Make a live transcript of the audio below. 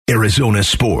Arizona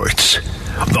sports,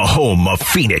 the home of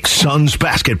Phoenix Suns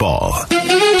basketball.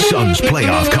 Suns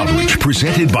playoff coverage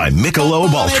presented by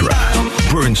Michelob Ultra.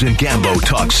 Burns and Gambo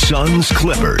talk Suns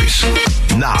Clippers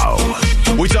now.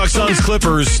 We talk Suns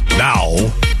Clippers now,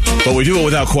 but we do it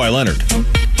without Kawhi Leonard.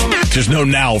 There's no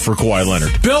now for Kawhi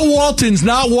Leonard. Bill Walton's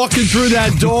not walking through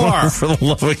that door. For the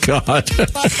love of God.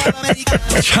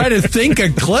 Trying to think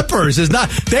of Clippers is not.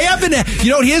 They haven't.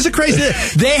 Here's the crazy.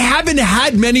 They haven't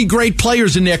had many great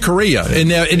players in their career, in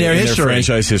their history. In their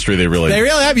franchise history, they really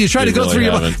have. You're trying to go through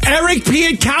Eric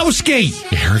Piatkowski.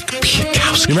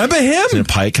 Remember him? Is it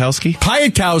Piatkowski?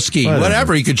 Piatkowski.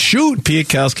 Whatever. He could shoot.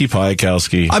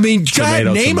 Piatkowski. I mean,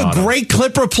 God, name a great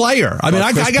Clipper player. I mean,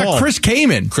 I got Chris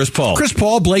Kaman. Chris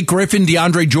Paul, Blake Griffin,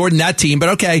 DeAndre Jordan, that team. But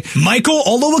okay. Michael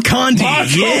Olowokandi.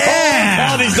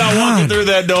 He's not walking through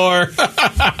that door.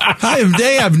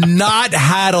 They have not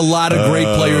had a lot of great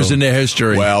players in their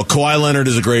history. Well, Kawhi Leonard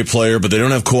is a great player, but they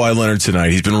don't have Kawhi Leonard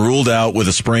tonight. He's been ruled out with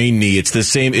a sprained knee. It's the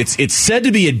same. It's said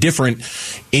to be a different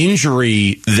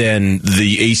injury than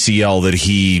the ACL that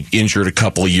he injured a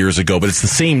couple of years ago, but it's the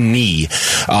same knee.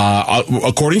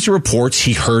 According to reports,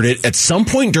 he hurt it at some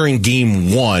point during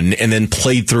Game 1 and then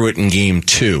played through it in Game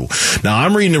 2. Now,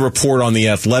 I'm reading a report on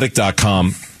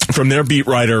theathletic.com from their beat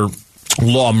writer,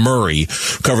 Law Murray,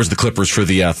 who covers the Clippers for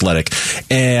The Athletic,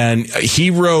 and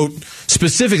he wrote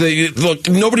specifically, look,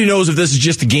 nobody knows if this is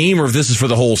just a game or if this is for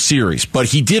the whole series, but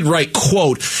he did write,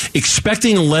 quote,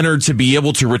 expecting Leonard to be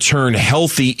able to return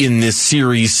healthy in this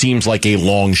series seems like a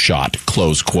long shot,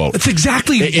 close quote. That's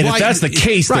exactly and if that's the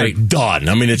case, right, they're done.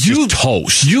 I mean, it's just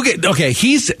toast.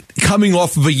 He's coming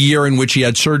off of a year in which he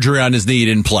had surgery on his knee, he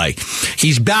didn't play.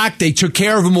 He's back. They took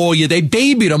care of him all year. They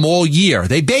babied him all year.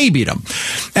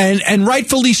 And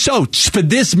rightfully so, for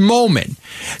this moment.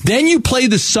 Then you play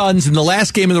the Suns in the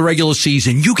last game of the regular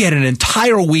season. You get an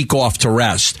entire week off to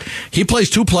rest. He plays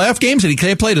 2 playoff games and he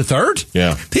can't play the third?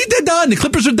 Yeah. They're done. The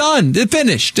Clippers are done. They're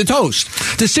finished. They're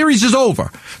toast. The series is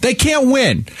over. They can't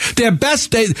win.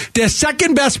 Their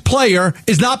second best player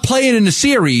is not playing in the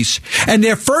series, and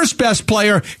their first best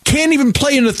player can't even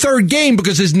play in the third game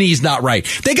because his knee's not right.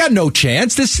 They got no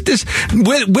chance. With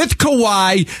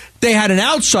Kawhi, they had an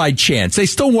outside chance. They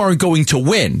still weren't going to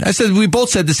win. We both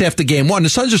said this after Game 1. The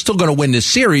Suns are still going to win this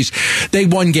series. They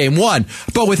won Game 1,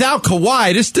 but without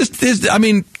Kawhi,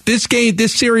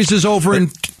 this series is over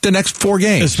in the next 4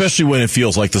 games. Especially when it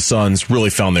feels like the Suns really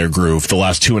found their groove the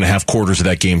last 2.5 quarters of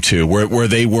that Game 2, where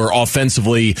they were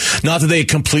offensively, not that they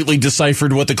completely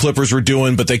deciphered what the Clippers were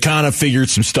doing, but they kind of figured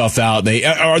some stuff out.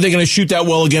 Are they going to shoot that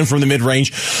well again from the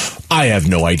mid-range? I have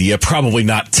no idea. Probably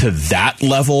not to that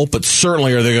level, but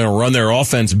certainly are they going to run their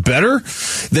offense better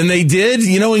than they did,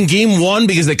 in Game 1,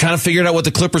 because they kind of figured out what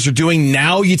the Clippers are doing.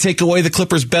 Now you take away the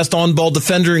Clippers' best on-ball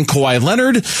defender in Kawhi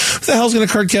Leonard. Who the hell's going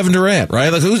to guard Kevin Durant, right?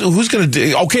 Like, who's going to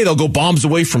do? Okay, they'll go bombs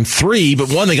away from 3, but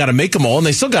one, they got to make them all, and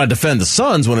they still got to defend the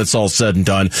Suns when it's all said and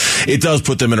done. It does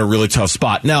put them in a really tough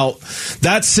spot. Now,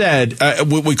 that said,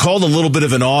 we called a little bit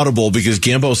of an audible because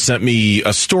Gambo sent me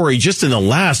a story just in the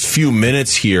last few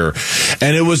minutes here,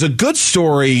 and it was a good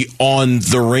story on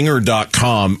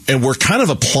TheRinger.com, and we're kind of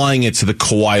applying it to the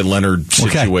Kawhi Leonard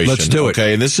situation. Okay, let's do it.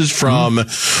 Okay, and this is from,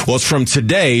 it's from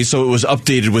today, so it was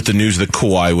updated with the news that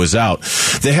Kawhi was out.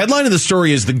 The headline of the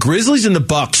story is, the Grizzlies and the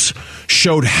Bucks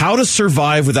showed how to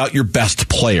survive without your best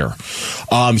player.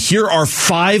 Here are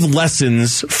 5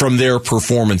 lessons from their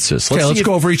performances. Let's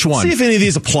go over each one. See if any of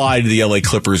these apply to the LA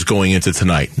Clippers going into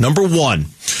tonight. Number 1,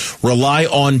 rely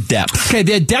on depth. Okay,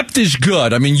 their depth is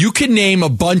good. I mean, you can name a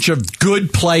bunch of good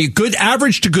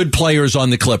average to good players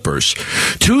on the Clippers.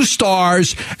 2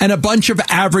 stars and a bunch of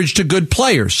average to good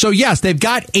players. So yes, they've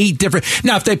got 8 different.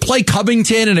 Now, if they play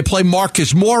Covington and they play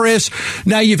Marcus Morris,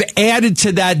 now you've added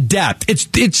to that depth.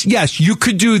 It's yes, you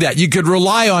could do that. You could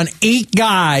rely on 8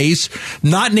 guys,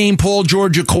 not named Paul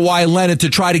George or Kawhi Leonard, to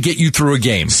try to get you through a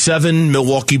game. 7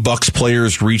 Milwaukee Bucks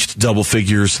players reached double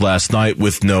figures last night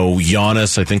with no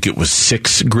Giannis. I think it was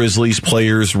 6 Grizzlies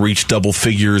players reached double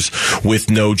figures with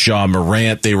no Ja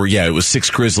Morant. It was 6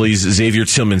 Grizzlies. Xavier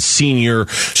Tillman Sr.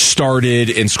 started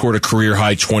and scored a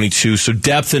career-high 22. So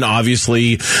depth, and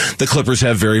obviously the Clippers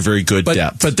have very, very good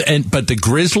depth. But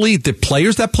the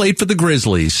players that played for the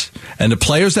Grizzlies and the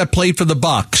players that played for the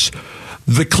Bucks,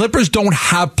 the Clippers don't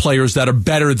have players that are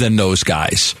better than those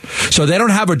guys. So they don't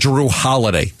have a Drew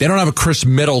Holiday. They don't have a Chris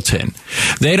Middleton.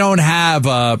 They don't have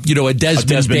a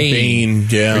Desmond Bane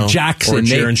or Jackson. Or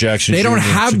Jaren Jackson. They don't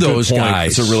have those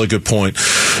guys. That's a really good point.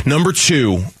 Number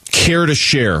 2, care to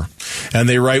share. And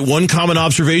they write, one common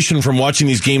observation from watching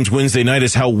these games Wednesday night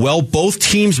is how well both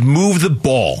teams move the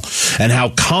ball and how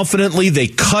confidently they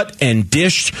cut and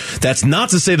dished. That's not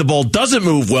to say the ball doesn't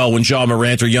move well when Ja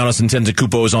Morant or Giannis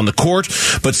Antetokounmpo is on the court,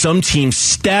 but some teams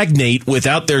stagnate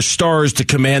without their stars to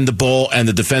command the ball and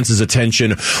the defense's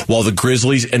attention, while the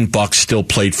Grizzlies and Bucks still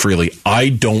played freely. I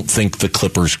don't think the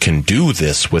Clippers can do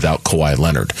this without Kawhi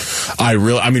Leonard.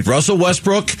 I mean, Russell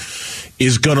Westbrook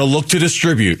is going to look to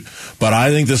distribute, but I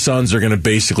think the Suns are going to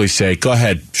basically say, go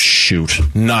ahead, shoot,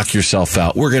 knock yourself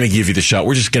out. We're going to give you the shot.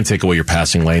 We're just going to take away your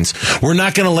passing lanes. We're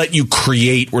not going to let you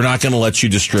create. We're not going to let you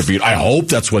distribute. I hope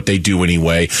that's what they do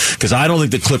anyway, because I don't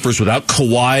think the Clippers, without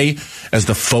Kawhi as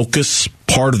the focus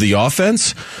part of the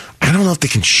offense, I don't know if they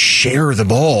can share the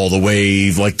ball the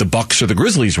way like the Bucks or the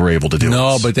Grizzlies were able to do.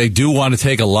 No, but they do want to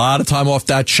take a lot of time off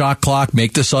that shot clock,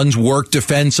 make the Suns work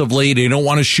defensively. They don't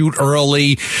want to shoot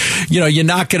early. You're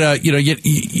not going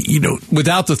to,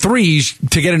 without the threes,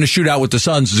 to get in a shootout with the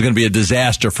Suns is going to be a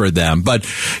disaster for them. But,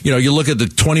 you look at the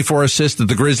 24 assists that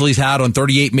the Grizzlies had on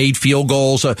 38 made field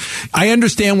goals. I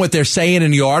understand what they're saying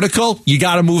in the article. You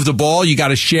got to move the ball. You got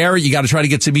to share it. You got to try to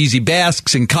get some easy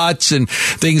baskets and cuts and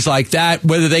things like that.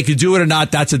 Whether they could do it or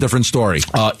not, that's a different story.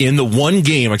 In the one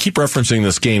game, I keep referencing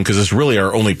this game because it's really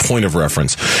our only point of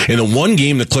reference. In the one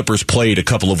game the Clippers played a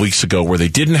couple of weeks ago where they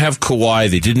didn't have Kawhi,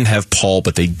 they didn't have Paul,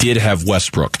 but they did have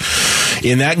Westbrook.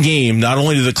 In that game, not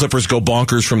only did the Clippers go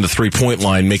bonkers from the three-point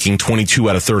line, making 22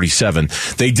 out of 37,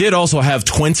 they did also have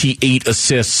 28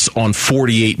 assists on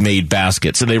 48 made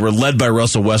baskets. And they were led by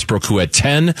Russell Westbrook, who had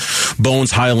 10.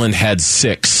 Bones Highland had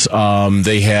 6.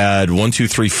 They had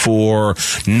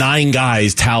 9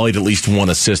 guys tallied at least one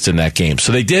assist in that game.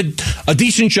 So they did a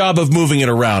decent job of moving it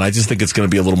around. I just think it's going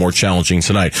to be a little more challenging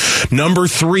tonight. Number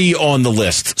 3 on the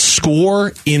list,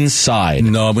 score inside.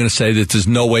 No, I'm going to say that there's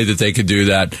no way that they could do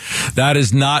that. That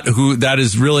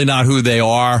is really not who they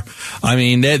are. I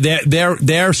mean,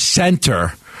 their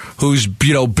center, who's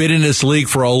been in this league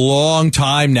for a long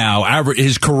time now.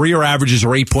 His career averages are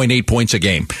 8.8 points a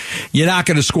game. You're not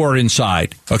going to score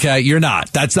inside, okay? You're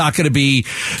not. That's not going to be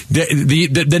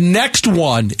the next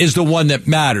one is the one that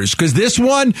matters, because this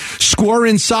one, score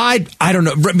inside, I don't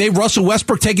know. Maybe Russell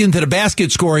Westbrook take it into the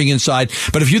basket scoring inside,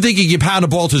 but if you think you can pound the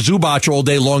ball to Zubac all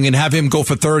day long and have him go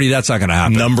for 30, that's not going to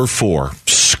happen. Number 4,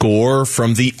 score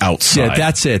from the outside. Yeah,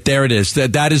 that's it. There it is.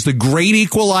 That is the great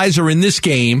equalizer in this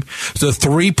game. The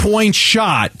 3-point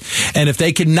shot, and if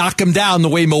they can knock him down the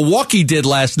way Milwaukee did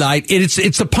last night,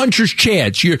 it's the puncher's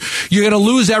chance. You're going to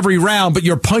lose every round, but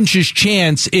your puncher's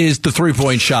chance is the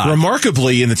 3-point shot.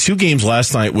 Remarkably, in the 2 games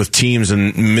last night with teams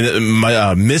and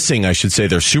missing, I should say,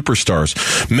 their superstars,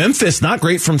 Memphis not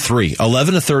great from 3,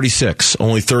 11 to 36,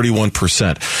 only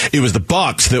 31%. It was the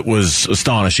Bucks that was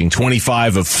astonishing,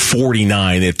 25 of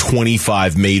 49. They had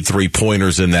 25 made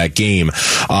 3-pointers in that game,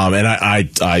 and I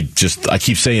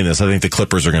keep saying this. I think the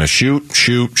Clippers are going to shoot.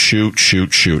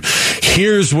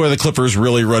 Here's where the Clippers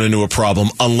really run into a problem,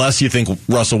 unless you think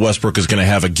Russell Westbrook is going to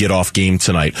have a get-off game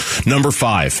tonight. Number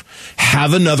 5,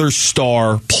 have another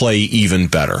star play even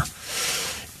better.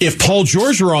 If Paul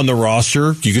George were on the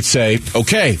roster, you could say,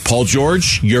 okay, Paul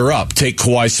George, you're up. Take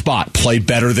Kawhi's spot. Play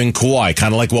better than Kawhi.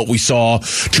 Kind of like what we saw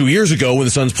 2 years ago when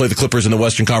the Suns played the Clippers in the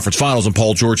Western Conference Finals, and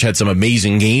Paul George had some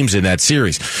amazing games in that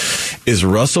series. Is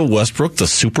Russell Westbrook the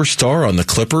superstar on the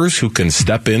Clippers who can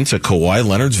step into Kawhi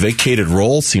Leonard's vacated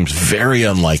role? Seems very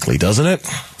unlikely, doesn't it?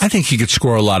 I think he could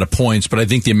score a lot of points, but I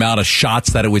think the amount of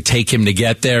shots that it would take him to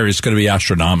get there is going to be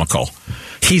astronomical.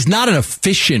 He's not an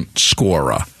efficient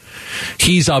scorer.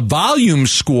 He's a volume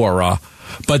scorer,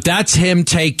 but that's him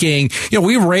taking,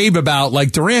 we rave about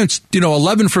like Durant's,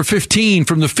 11 for 15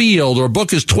 from the field, or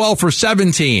Book is 12 for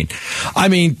 17. I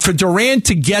mean, for Durant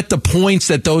to get the points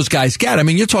that those guys get, I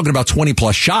mean, you're talking about 20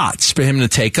 plus shots for him to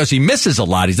take, because he misses a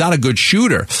lot. He's not a good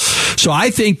shooter. So I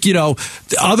think,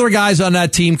 other guys on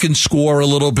that team can score a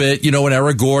little bit, and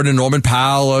Eric Gordon, Norman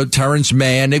Powell, Terrence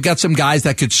Mann, they've got some guys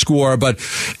that could score. But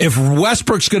if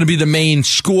Westbrook's going to be the main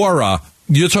scorer,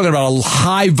 you're talking about a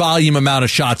high volume amount of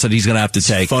shots that he's going to have to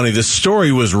take. Funny, the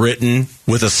story was written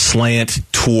with a slant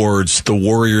towards the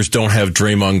Warriors don't have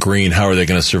Draymond Green. How are they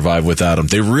going to survive without him?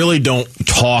 They really don't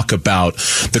talk about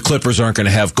the Clippers aren't going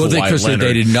to have Kawhi Leonard.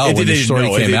 They didn't know when the story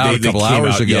came out a couple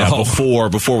hours ago. Yeah,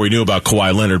 before we knew about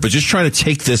Kawhi Leonard. But just trying to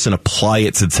take this and apply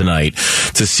it to tonight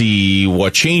to see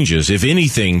what changes, if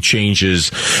anything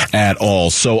changes at all.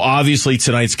 So obviously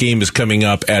tonight's game is coming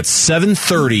up at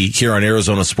 7:30 here on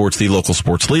Arizona Sports, the local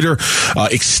sports leader.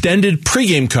 Extended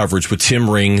pregame coverage with Tim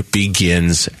Ring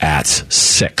begins at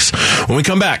 6. When we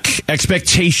come back,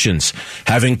 expectations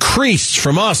have increased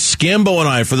from us, Gambo and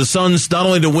I, for the Suns not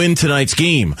only to win tonight's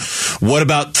game. What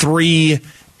about 3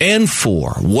 and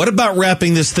 4. What about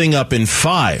wrapping this thing up in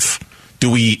 5? Do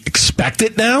we expect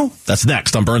it now? That's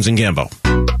next on Burns and Gambo.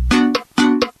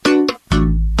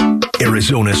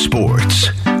 Arizona Sports,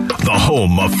 the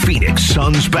home of Phoenix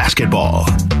Suns basketball.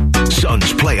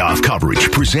 Suns playoff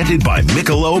coverage presented by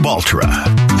Michelob Ultra.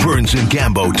 Burns and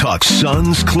Gambo talk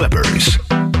Suns Clippers.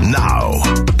 Now.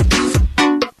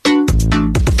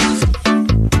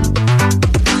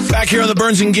 Back here on the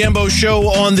Burns and Gambo show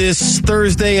on this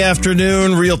Thursday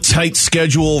afternoon. Real tight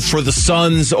schedule for the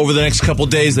Suns over the next couple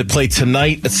days. They play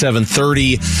tonight at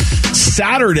 7:30,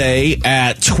 Saturday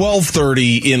at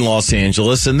 12:30 in Los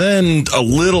Angeles, and then a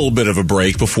little bit of a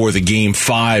break before the Game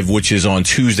 5, which is on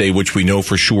Tuesday, which we know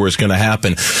for sure is going to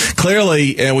happen.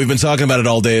 Clearly, and we've been talking about it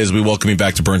all day as we welcome you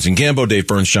back to Burns and Gambo. Dave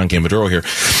Burns, John Gambadoro here.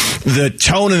 The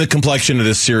tone and the complexion of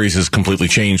this series has completely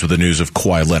changed with the news of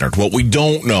Kawhi Leonard. What we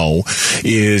don't know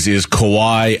is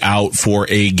Kawhi out for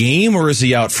a game or is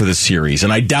he out for the series?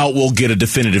 And I doubt we'll get a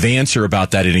definitive answer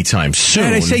about that anytime soon.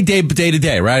 And I say day to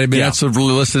day, right? I mean, that's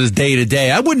really listed as day to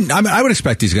day. I would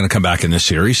expect he's going to come back in this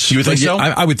series. You would think so?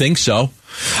 I would think so.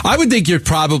 I would think you're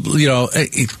probably,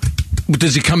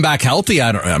 does he come back healthy?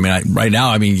 Right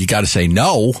now, you got to say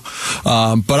no.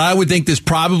 But I would think there's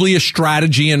probably a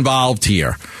strategy involved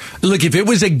here. Look, if it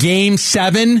was a Game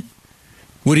 7,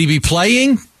 would he be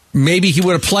playing? Maybe he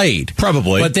would have played.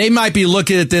 Probably. But they might be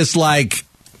looking at this like,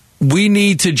 we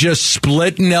need to just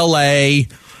split in L.A.,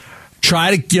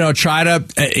 try to,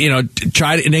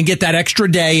 and then get that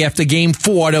extra day after Game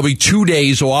 4. There'll be 2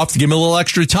 days off. Give him a little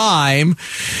extra time,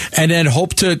 and then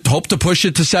hope to push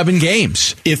it to 7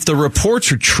 games. If the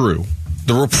reports are true,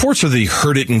 the reports are that he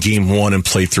heard it in Game 1 and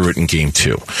played through it in Game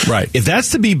 2. Right. If that's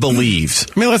to be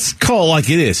believed, let's call it like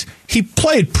it is. He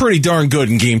played pretty darn good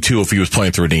in Game 2 if he was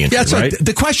playing through a knee injury, right?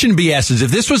 The question to be asked is,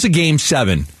 if this was a Game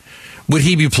 7, would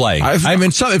he be playing?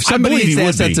 If somebody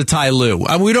says that's a Ty Lue,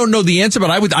 we don't know the answer, but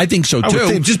I think so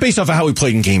too. Just based off of how he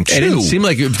played in Game 2. It didn't seem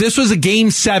like if this was a Game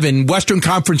 7 Western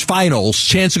Conference Finals,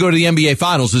 chance to go to the NBA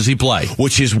Finals, does he play?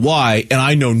 Which is why, and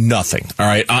I know nothing, all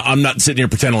right? I'm not sitting here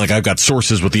pretending like I've got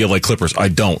sources with the LA Clippers. I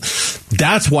don't.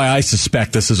 That's why I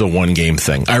suspect this is a one-game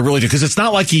thing. I really do, because it's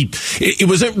not like it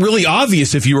wasn't really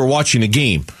obvious if you were watching a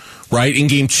game. Right, in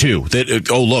Game 2, that,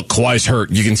 look, Kawhi's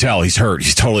hurt. You can tell he's hurt.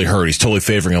 He's totally hurt. He's totally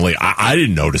favoring LA. I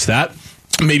didn't notice that.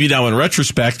 Maybe now in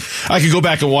retrospect, I could go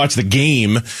back and watch the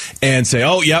game and say,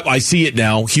 oh, yep, I see it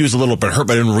now. He was a little bit hurt.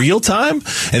 But in real time,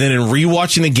 and then in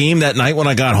rewatching the game that night when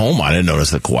I got home, I didn't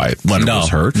notice that Kawhi Leonard was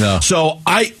hurt. No. So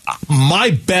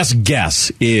my best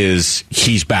guess is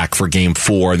he's back for Game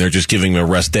 4, and they're just giving him a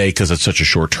rest day because it's such a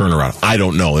short turnaround. I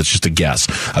don't know. It's just a guess.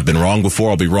 I've been wrong before.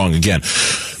 I'll be wrong again.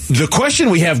 The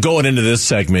question we have going into this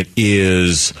segment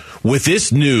is, with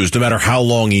this news, no matter how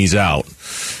long he's out,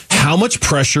 how much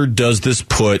pressure does this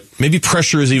put? Maybe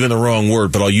pressure is even the wrong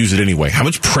word, but I'll use it anyway. How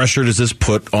much pressure does this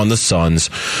put on the Suns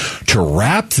to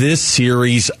wrap this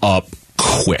series up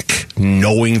quick,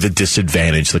 knowing the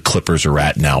disadvantage the Clippers are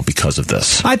at now because of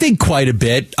this? I think quite a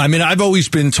bit. I've always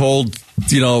been told,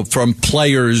 from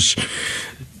players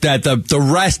that the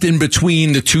rest in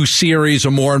between the two series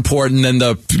are more important than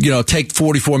take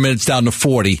 44 minutes down to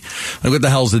 40. Like, what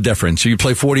the hell's the difference? So you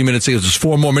play 40 minutes, is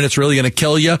 4 more minutes really going to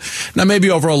kill you? Now,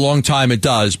 maybe over a long time it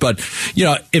does, but,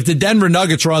 if the Denver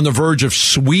Nuggets are on the verge of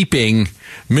sweeping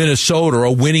Minnesota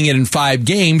or winning it in 5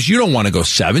 games, you don't want to go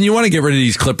 7. You want to get rid of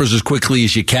these Clippers as quickly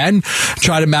as you can,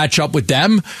 try to match up with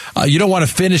them. You don't want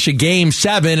to finish a Game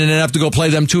 7 and then have to go play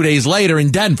them 2 days later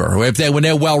in Denver when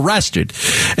they're well rested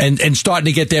and starting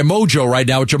to get their mojo right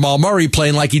now with Jamal Murray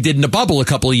playing like he did in the bubble a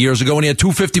couple of years ago when he had 2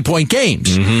 50-point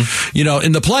games, in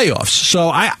the playoffs. So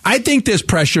I think there's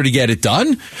pressure to get it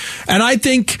done. And I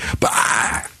think,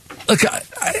 look,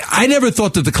 I never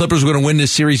thought that the Clippers were going to win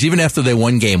this series even after they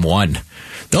won Game 1.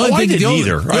 The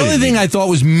only thing I thought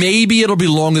was maybe it'll be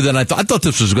longer than I thought. I thought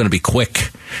this was going to be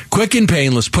quick and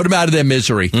painless, put them out of their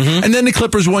misery. And then the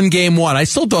Clippers won Game 1. I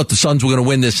still thought the Suns were going to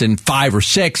win this in 5 or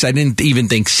 6. I didn't even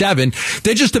think 7.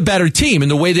 They're just a better team.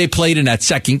 And the way they played in that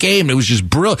second game, it was just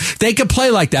brilliant. They could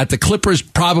play like that. The Clippers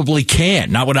probably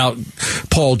can't. Not without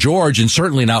Paul George, and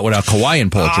certainly not without Kawhi and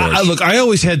Paul George. Look, I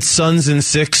always had Suns in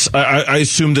 6. I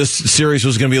assumed this series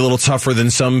was going to be a little tougher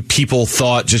than some people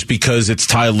thought, just because it's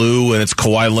Ty Lue and it's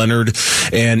Kawhi Leonard,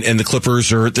 and the Clippers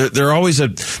they're always a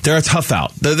tough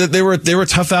out. They were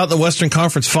tough out in the Western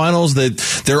Conference Finals.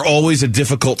 They're always a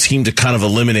difficult team to kind of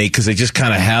eliminate because they just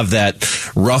kind of have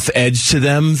that rough edge to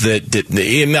them.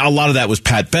 And a lot of that was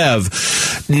Pat Bev.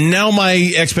 now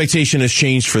my expectation has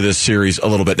changed for this series a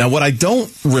little bit. Now, what I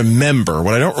don't remember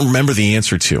the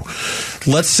answer to,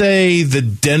 let's say the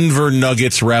Denver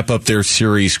Nuggets wrap up their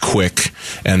series quick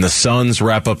and the Suns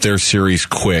wrap up their series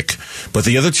quick, but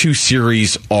the other two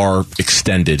series are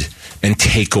extended and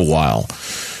take a while.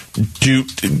 Do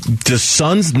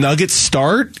Suns Nuggets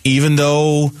start even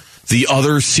though the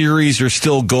other series are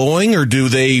still going, or do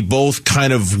they both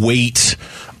kind of wait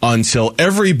until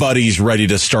everybody's ready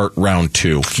to start round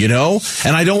two, you know?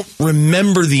 And I don't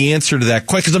remember the answer to that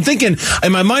quite, because I'm thinking,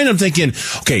 in my mind,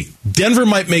 okay, Denver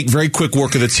might make very quick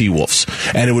work of the T-Wolves,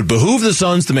 and it would behoove the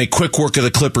Suns to make quick work of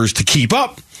the Clippers to keep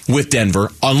up with Denver,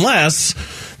 unless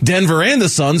Denver and the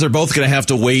Suns are both going to have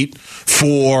to wait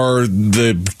for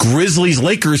the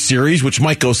Grizzlies-Lakers series, which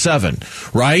might go 7,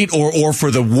 right? Or for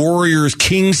the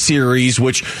Warriors-Kings series,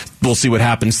 which we'll see what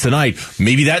happens tonight.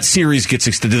 Maybe that series gets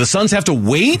extended. Do the Suns have to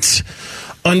wait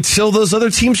until those other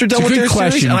teams are done with their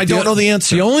series? And I don't know the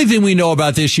answer. The only thing we know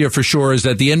about this year for sure is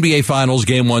that the NBA Finals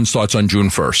Game 1 starts on June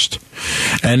 1st.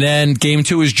 And then Game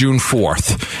 2 is June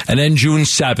 4th. And then June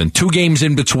 7th. 2 games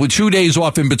in between, 2 days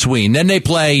off in between. Then they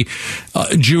play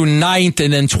June 9th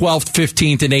and then 12th,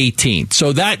 15th, and 18th.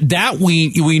 So that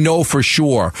we know for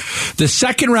sure. The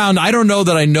second round, I don't know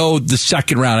that I know the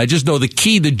second round. I just know the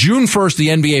June 1st, the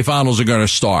NBA Finals are going to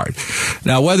start.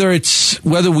 Now, whether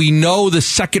we know the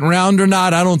second round or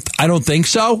not, I don't think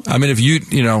so. I mean, if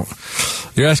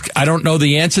you're asking, I don't know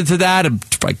the answer to that.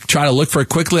 If I try to look for it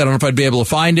quickly, I don't know if I'd be able to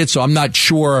find it. So I'm not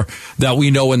sure that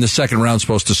we know when the second round's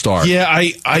supposed to start. Yeah,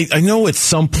 I know at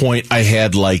some point I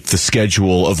had like the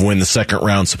schedule of when the second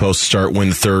round's supposed to start, when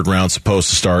the third round's supposed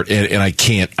to start, and I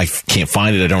can't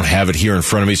find it. I don't have it here in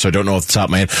front of me, so I don't know off the top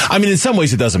of my head. I mean, in some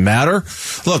ways it doesn't matter.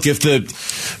 Look,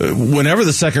 whenever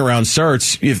the second round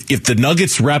starts, if the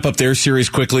Nuggets wrap up their series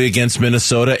quickly against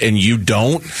Minnesota and you don't,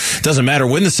 it doesn't matter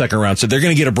when the second round, so they're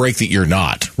going to get a break that you're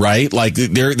not, right? Like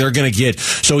they're going to get,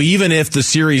 so even if the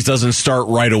series doesn't start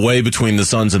right away between the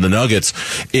Suns and the Nuggets,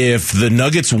 if the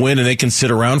Nuggets win and they can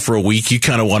sit around for a week, you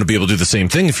kind of want to be able to do the same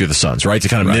thing if you're the Suns, right? To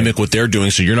kind of mimic what they're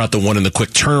doing, so you're not the one in the quick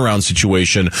turnaround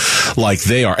situation like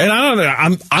they are. And I don't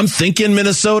know, I'm thinking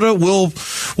Minnesota will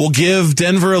give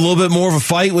Denver a little bit more of a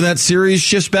fight when that series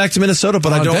shifts back to Minnesota,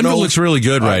 but I don't know. Denver looks really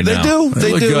good right now.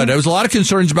 They look good. There was a lot of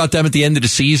concerns about them at the end of the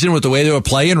season with the way they were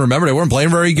playing. Remember, they weren't playing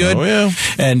very good. Oh, yeah.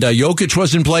 And Jokic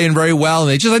wasn't playing very well.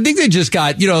 And I think they just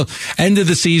got, end of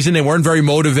the season, they weren't very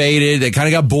motivated. They kind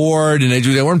of got bored, and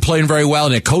they weren't playing very well.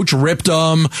 And their coach ripped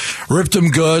them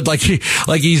good, like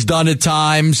he's done at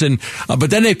times. And but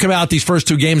then they've come out these first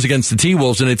 2 games against the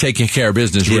T-Wolves, and they're taking care of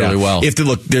business really well. If they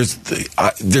look,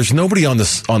 there's nobody on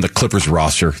the Clippers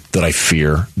roster that I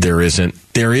fear. There isn't.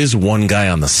 There is one guy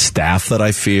on the staff that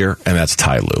I fear, and that's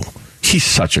Ty Lue. He's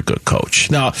such a good coach.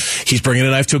 Now, he's bringing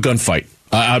a knife to a gunfight.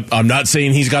 I'm not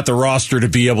saying he's got the roster to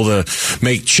be able to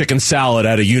make chicken salad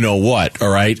out of you-know-what, all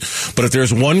right? But if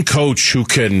there's one coach who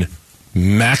can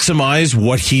maximize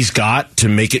what he's got to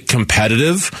make it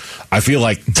competitive, I feel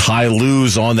like Ty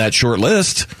Lue's on that short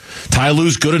list. Ty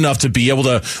Lue's good enough to be able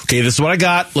to, okay, this is what I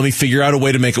got. Let me figure out a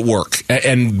way to make it work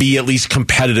and be at least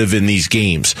competitive in these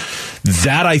games.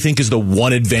 That, I think, is the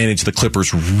one advantage the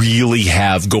Clippers really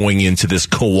have going into this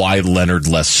Kawhi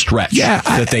Leonard-less stretch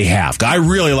that they have. I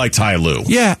really like Ty Lue.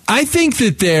 Yeah, I think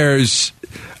that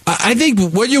I think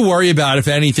what you worry about, if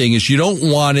anything, is you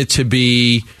don't want it to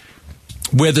be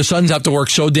where the Suns have to work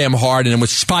so damn hard, and then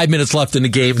with 5 minutes left in the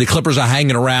game, the Clippers are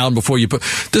hanging around before you put...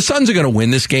 The Suns are going to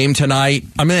win this game tonight.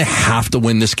 I mean, they have to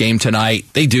win this game tonight.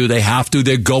 They do. They have to.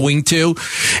 They're going to.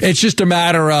 It's just a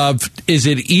matter of, is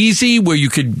it easy where you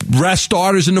could rest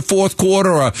starters in the fourth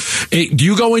quarter, or do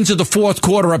you go into the fourth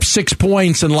quarter up 6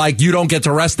 points and you don't get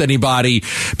to rest anybody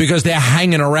because they're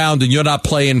hanging around and you're not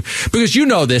playing? Because you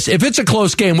know this. If it's a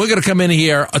close game, we're going to come in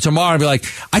here tomorrow and be like,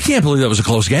 I can't believe that was a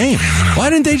close game. Why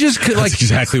didn't they just... That's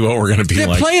exactly what we're going to be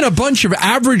like. They're playing a bunch of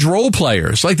average role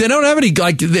players. They don't have any...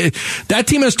 that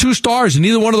team has 2 stars, and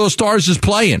neither one of those stars is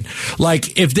playing.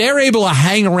 If they're able to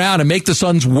hang around and make the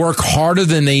Suns work harder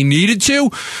than they needed to,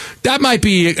 that might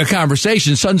be a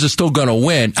conversation. Suns are still going to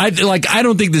win. I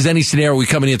don't think there's any scenario we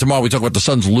come in here tomorrow, we talk about the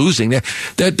Suns losing.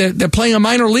 They're playing a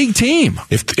minor league team.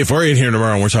 If we're in here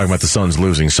tomorrow and we're talking about the Suns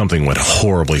losing, something went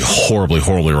horribly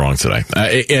wrong today.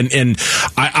 And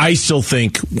I still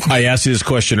think, I asked you this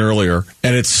question earlier,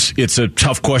 and it's a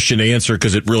tough question to answer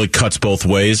because it really cuts both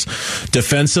ways.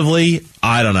 Defensively,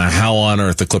 I don't know how on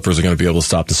earth the Clippers are going to be able to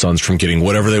stop the Suns from getting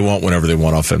whatever they want, whenever they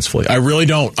want offensively. I really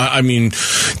don't. I mean,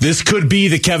 this could be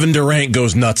the Kevin Durant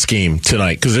goes nuts game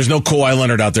tonight because there's no Kawhi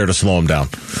Leonard out there to slow him down.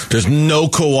 There's no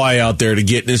Kawhi out there to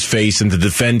get in his face and to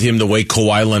defend him the way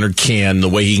Kawhi Leonard can, the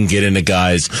way he can get into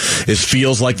guys. It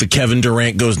feels like the Kevin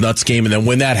Durant goes nuts game. And then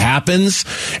when that happens,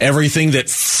 everything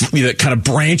that kind of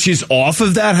branches off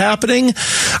of that happening,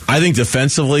 I think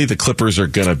defensively, the Clippers are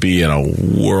going to be in a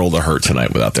world of hurt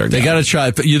tonight without their guy. They got to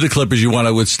try. You're the Clippers. You want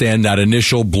to withstand that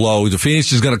initial blow. The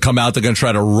Phoenix is going to come out. They're going to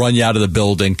try to run you out of the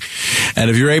building. And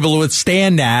if you're able to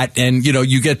withstand that, and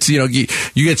you get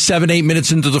 7-8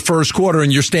 minutes into the first quarter,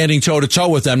 and you're standing toe to toe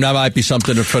with them, that might be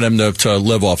something for them to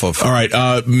live off of. All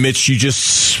right, Mitch, you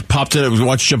just popped in. Why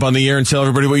don't you jump on the air and tell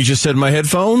everybody what you just said in my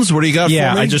headphones? What do you got?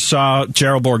 Yeah, for me? I just saw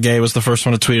Gerald Bourguet was the first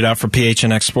one to tweet it out for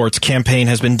PHNX Sports. Campaign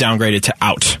has been downgraded to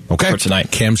out for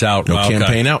tonight. Cam's out. No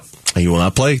Campaign out. He will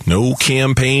not play. No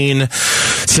Campaign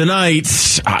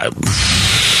tonight.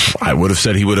 I would have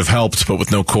said he would have helped, but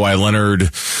with no Kawhi Leonard,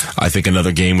 I think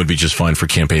another game would be just fine for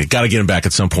Campaign. Got to get him back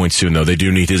at some point soon, though. They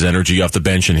do need his energy off the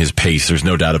bench and his pace. There's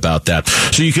no doubt about that.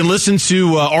 So you can listen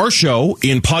to our show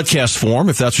in podcast form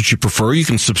if that's what you prefer. You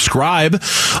can subscribe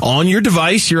on your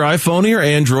device, your iPhone or your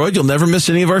Android. You'll never miss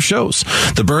any of our shows.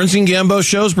 The Burns and Gambo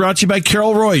show is brought to you by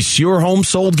Carol Royce, your home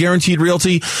sold guaranteed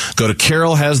realty. Go to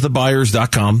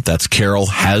carolhasthebuyers.com. That's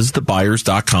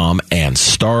carolhasthebuyers.com and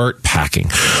start packing.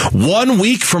 1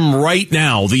 week from right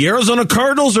now, the Arizona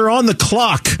Cardinals are on the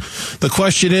clock. The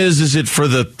question is it for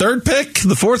the third pick,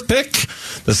 the fourth pick,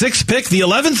 the sixth pick, the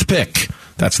 11th pick?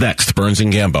 That's next. Burns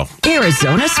and Gambo.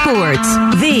 Arizona Sports,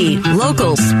 the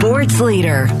local sports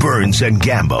leader. Burns and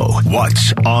Gambo.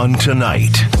 What's on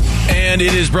tonight? And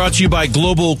it is brought to you by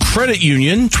Global Credit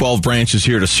Union. 12 branches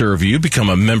here to serve you. Become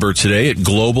a member today at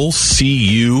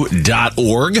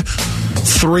globalcu.org.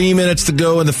 3 minutes to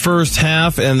go in the first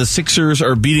half, and the Sixers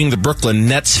are beating the Brooklyn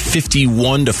Nets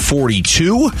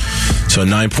 51-42. So a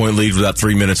 9-point lead with about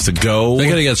 3 minutes to go. They're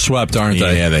going to get swept, aren't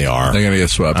they? Yeah, they are. They're going to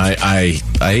get swept. I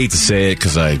hate to say it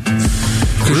because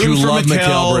you love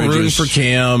Mikal Bridges, rooting for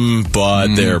Cam,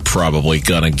 but they're probably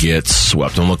going to get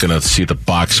swept. I'm looking to see the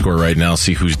box score right now,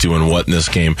 see who's doing what in this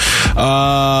game.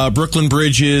 Brooklyn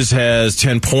Bridges has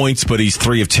 10 points, but he's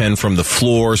 3 of 10 from the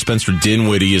floor. Spencer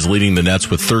Dinwiddie is leading the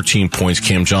Nets with 13 points.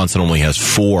 Cam Johnson only has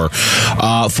 4.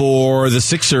 For the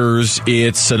Sixers,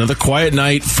 it's another quiet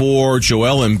night for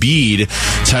Joel Embiid.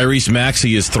 Tyrese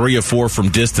Maxey is 3 of 4 from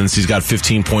distance. He's got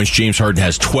 15 points. James Harden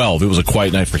has 12. It was a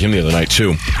quiet night for him the other night,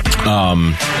 too.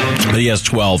 But he has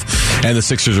 12, and the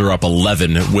Sixers are up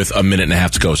 11 with a minute and a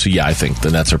half to go. So, yeah, I think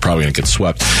the Nets are probably going to get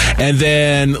swept. And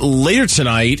then later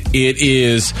tonight,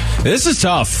 this is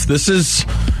tough. This is...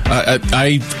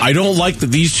 I don't like that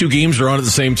these two games are on at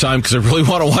the same time because I really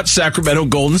want to watch Sacramento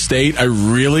Golden State. I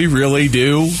really, really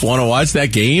do want to watch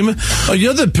that game. Oh,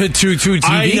 you're the two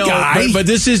TV guy. But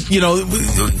this is,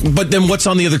 but then what's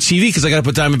on the other TV? Because I got to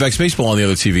put Diamondbacks baseball on the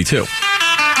other TV too.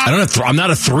 I'm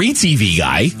not a 3 TV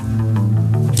guy.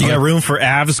 You got room for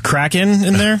Avs Kraken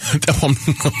in there?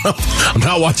 I'm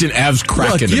not watching Avs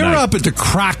Kraken. Look, you're up at the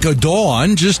crack of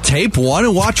dawn. Just tape one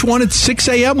and watch one at 6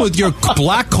 a.m. with your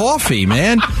black coffee,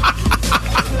 man.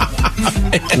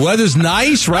 Weather's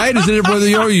nice, right? Isn't it?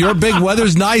 Whether your big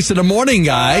weather's nice in the morning,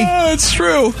 guy. It's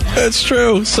true. It's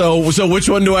true. So which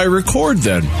one do I record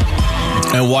then?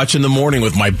 And watch in the morning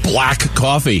with my black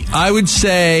coffee. I would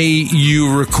say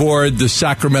you record the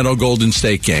Sacramento Golden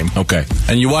State game. Okay.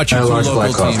 And you watch your large local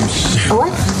black coffee. teams. A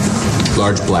what?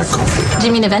 Large black coffee. Do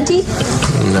you mean a venti?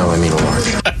 No, I mean a large.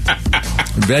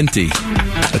 Venti.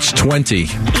 That's 20.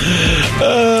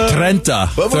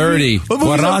 30,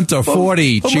 40,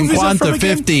 40, 50,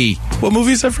 50. What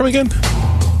movie is that from again?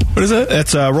 What is that?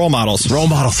 That's Role Models. Role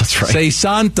Models, that's right. Say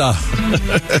Santa.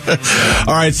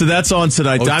 All right, so that's on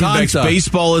tonight. Diamondbacks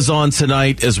baseball is on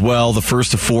tonight as well. The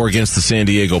first of 4 against the San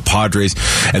Diego Padres.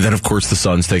 And then, of course, the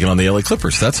Suns taking on the LA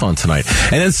Clippers. That's on tonight.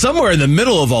 And then somewhere in the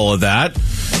middle of all of that,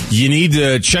 you need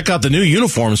to check out the new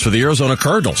uniforms for the Arizona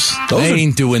Cardinals. They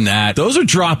ain't doing that. Those are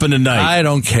dropping tonight. I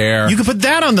don't care. You can put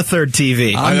that on the third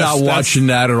TV. I'm not watching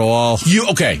that at all.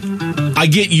 Okay, I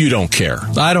get you don't care.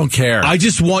 I don't care. I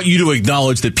just want you to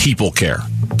acknowledge that people care.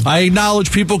 I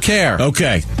acknowledge people care.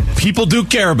 Okay. People do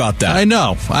care about that. I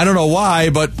know. I don't know why,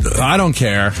 but I don't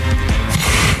care.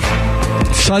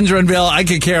 Suns are unveiled. I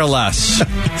could care less.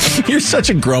 You're such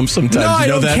a grump sometimes. No, I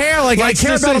don't care.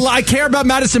 I care about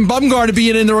Madison Bumgarner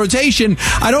being in the rotation.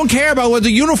 I don't care about what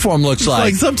the uniform looks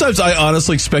like. Sometimes I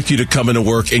honestly expect you to come into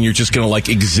work and you're just going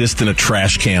to exist in a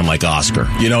trash can like Oscar.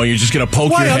 You're just going to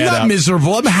poke your head out. I'm not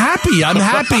miserable. I'm happy.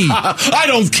 I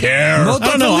don't care. I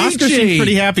don't know. Oscar seemed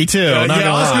pretty happy too.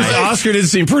 Oscar did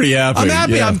seem pretty happy. I'm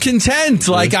happy. Yeah. I'm content.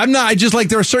 I'm not. I just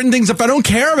there are certain things. If I don't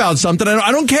care about something,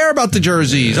 I don't care about the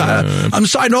jerseys. I'm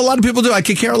sorry. I know a lot of people do. I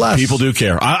could care less. People do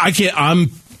care. I can't.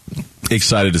 I'm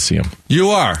excited to see him. You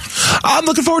are. I'm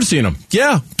looking forward to seeing him.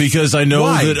 Yeah, because I know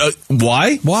that.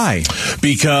 Why? Why?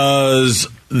 Because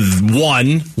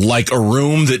one, like a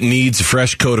room that needs a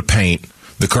fresh coat of paint,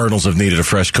 the Cardinals have needed a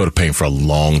fresh coat of paint for a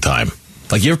long time.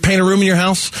 You ever paint a room in your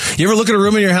house? You ever look at a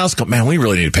room in your house and go, man, we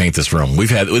really need to paint this room.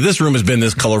 This room has been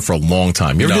this color for a long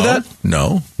time. You ever do that?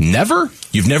 No. Never?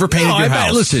 You've never painted your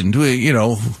house? Listen,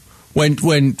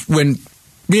 when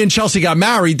me and Chelsea got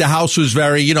married, the house was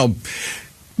very,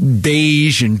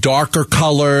 beige and darker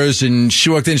colors, and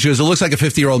she walked in, she goes, it looks like a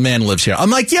 50-year-old man lives here.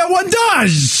 I'm like, yeah, one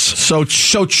does. So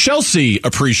Chelsea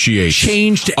appreciates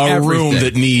changed a everything. Room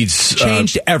that needs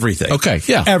changed everything. Okay,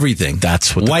 yeah, everything.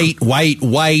 That's what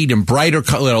white, and brighter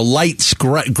color, lights,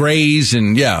 grays,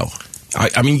 and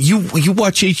I mean, you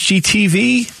watch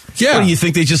HGTV. Yeah. What, do you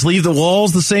think they just leave the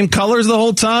walls the same colors the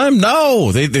whole time?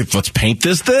 No. They let's paint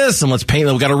this, and let's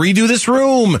paint. We got to redo this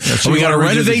room. We got to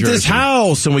renovate this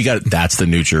house, and that's the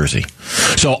New Jersey.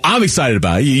 So I'm excited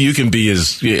about it. You can be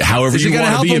however you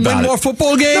want to be about it. Win more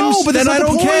football games? No, but then I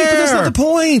don't care. That's not the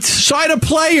point. Sign a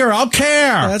player. I'll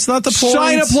care. That's not the point.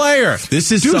 Sign a player.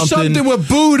 This is do something with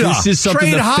Buddha. This is something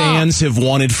Trade the fans have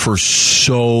wanted for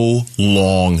so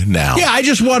long now. Yeah, I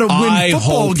just want to win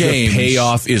football games. I hope the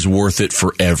payoff is worth it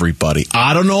for everybody.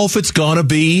 I don't know if it's going to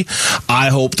be. I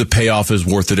hope the payoff is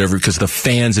worth it because the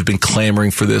fans have been clamoring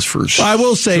for this for so long. I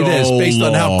will say this, based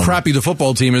on how crappy the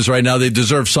football team is right now, they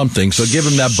deserve something, so give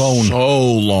them that bone.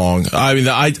 So long. I mean,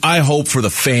 I hope for the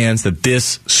fans that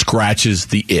this scratches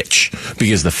the itch,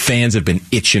 because the fans have been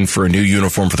itching for a new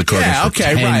uniform for the Cardinals for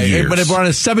 10 years. But if we're on a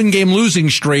 7-game losing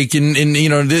streak in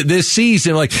this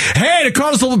season, hey, the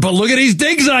Cardinals, but look at these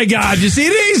digs I got. You see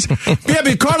these? Yeah,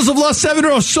 the Cardinals have lost 7 in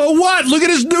a row. So what? Look at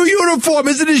his new uniform.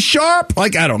 Isn't it sharp? I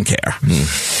don't care.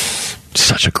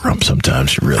 Such a grump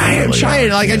sometimes. You really, I am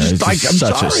trying. I'm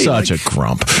sorry. Such a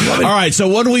grump. All right, so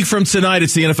 1 week from tonight,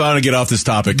 it's the NFL. I'm going to get off this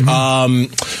topic.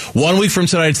 Mm-hmm. 1 week from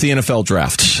tonight, it's the NFL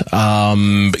draft.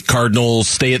 Cardinals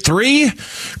stay at 3.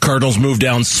 Cardinals move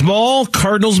down small.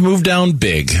 Cardinals move down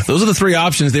big. Those are the 3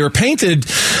 options. They were painted.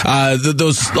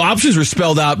 Those options were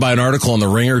spelled out by an article on The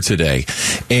Ringer today.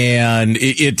 And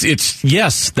it's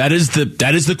yes, that is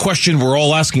the question we're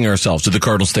all asking ourselves. Did the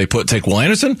Cardinals stay put? Take Will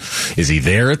Anderson? Is he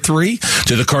there at 3?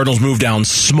 Do the Cardinals move down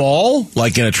small,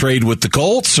 like in a trade with the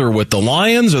Colts or with the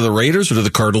Lions or the Raiders, or do the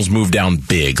Cardinals move down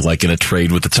big, like in a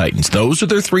trade with the Titans? Those are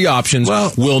their 3 options.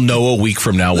 Well, we'll know a week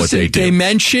from now what they do. They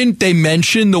mentioned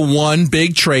the one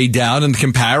big trade down, and the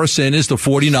comparison is the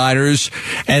 49ers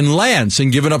and Lance,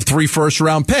 and giving up 3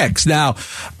 first-round picks. Now,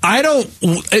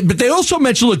 but they also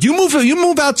mentioned, look, you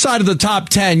move outside of the top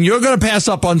 10, you're going to pass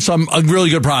up on some really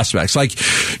good prospects.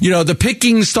 The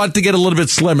pickings start to get a little bit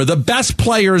slimmer. The best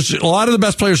players, a lot of the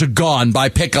best players are gone by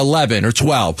pick 11 or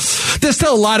 12. There's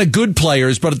still a lot of good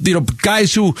players, but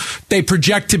guys who they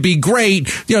project to be great,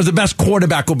 the best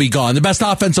quarterback will be gone. The best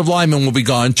offensive lineman will be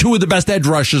gone. 2 of the best edge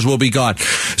rushers will be gone.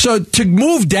 So to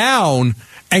move down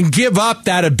and give up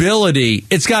that ability,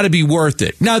 it's got to be worth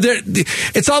it. Now,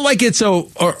 it's not like it's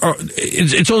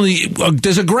only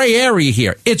there's a gray area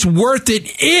here. It's worth it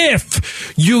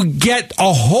if you get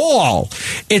a haul.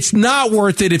 It's not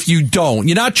worth it if you don't.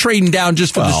 You're not trading down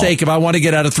just for the sake of, I want to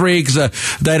get out of 3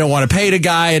 because they don't want to pay the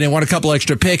guy and they want a couple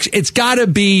extra picks. It's got to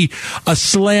be a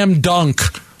slam dunk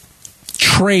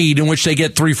trade in which they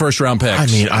get 3 first-round picks. I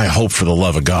mean, I hope for the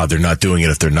love of God they're not doing it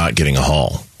if they're not getting a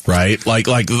haul. Right?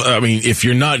 I mean, if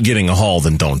you're not getting a haul,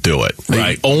 then don't do it.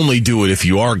 Right? Only do it if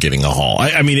you are getting a haul.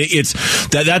 I mean, it's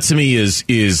that to me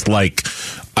is like,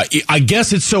 I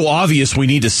guess it's so obvious we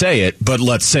need to say it, but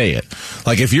let's say it.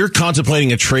 If you're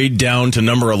contemplating a trade down to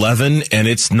number 11 and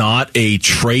it's not a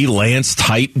Trey Lance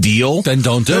type deal, then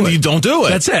don't do it. You don't do it.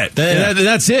 That's it.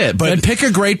 That's it. But then pick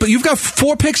but you've got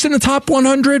 4 picks in the top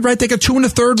 100, right? They got 2 in the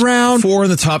 3rd round. 4 in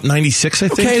the top 96, I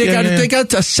think. Okay, they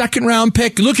got a 2nd round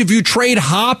pick. Look, if you trade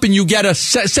Hop and you get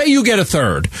say you get a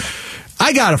 3rd.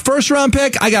 I got a 1st round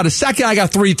pick. I got a 2nd. I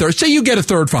got 3 thirds. Say you get a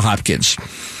 3rd for Hopkins.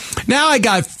 Now I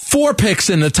got 4 picks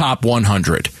in the top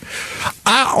 100.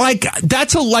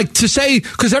 That's to say,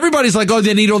 because everybody's like, oh,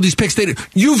 they need all these picks.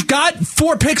 You've got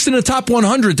 4 picks in the top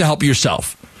 100 to help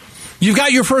yourself. You've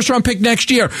got your first-round pick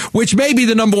next year, which may be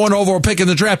the number one overall pick in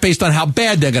the draft based on how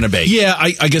bad they're going to be. Yeah,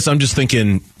 I guess I'm just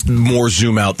thinking more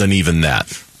zoom out than even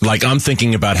that. Like, I'm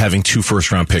thinking about having 2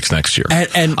 first-round picks next year.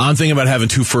 And I'm thinking about having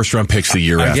 2 first-round picks the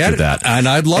year after that. And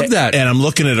I'd love that. And I'm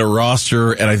looking at a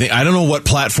roster, and I don't know what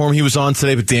platform he was on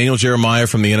today, but Daniel Jeremiah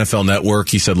from the NFL Network,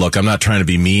 he said, look, I'm not trying to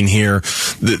be mean here.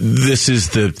 This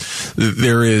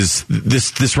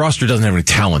roster doesn't have any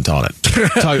talent on it.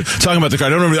 Talking about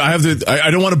the,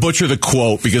 I don't want to butcher the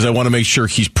quote because I want to make sure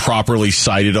he's properly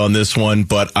cited on this one,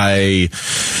 but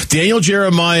Daniel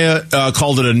Jeremiah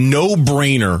called it a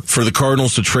no-brainer for the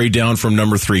Cardinals to trade down from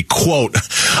number 3. Quote,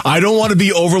 I don't want to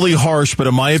be overly harsh, but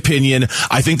in my opinion,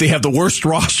 I think they have the worst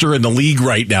roster in the league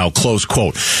right now, close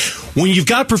quote. When you've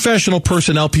got professional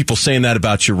personnel people saying that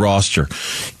about your roster,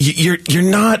 you're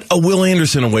not a Will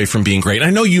Anderson away from being great. I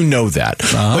know you know that,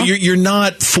 but you're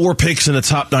not 4 picks in the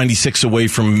top 96 away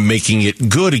from making it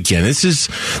good again. This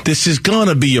is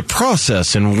gonna be a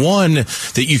process, and one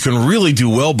that you can really do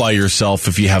well by yourself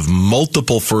if you have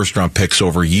multiple first-round picks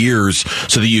over years,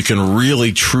 so that you can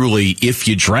really, truly, if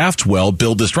you draft well,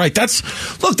 build this right. That's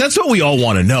what we all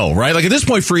want to know, right? Like, at this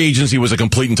point, free agency was a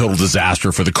complete and total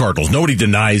disaster for the Cardinals. Nobody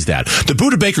denies that. The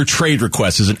Budda Baker trade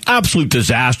request is an absolute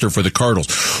disaster for the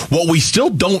Cardinals. What we still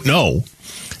don't know,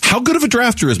 how good of a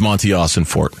drafter is Monty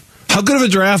Ossenfort? How good of a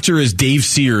drafter is Dave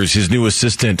Sears, his new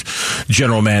assistant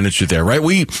general manager there, right?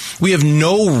 We have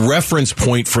no reference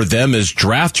point for them as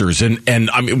drafters. And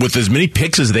I mean, with as many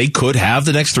picks as they could have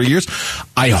the next 3 years,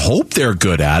 I hope they're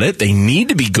good at it. They need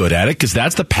to be good at it because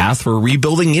that's the path for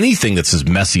rebuilding anything that's as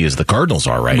messy as the Cardinals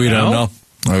are right now. We don't know.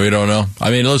 We don't know. I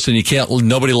mean, listen,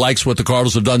 nobody likes what the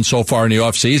Cardinals have done so far in the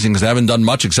offseason because they haven't done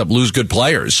much except lose good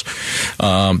players.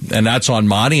 And that's on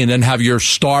Monty. And then have your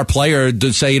star player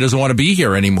to say he doesn't want to be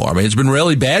here anymore. I mean, it's been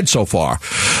really bad so far.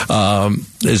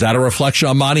 Is that a reflection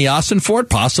on Monty Ossenfort?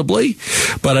 Possibly.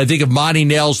 But I think if Monty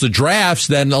nails the drafts,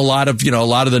 then a lot of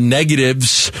the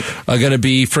negatives are going to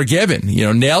be forgiven.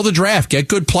 Nail the draft, get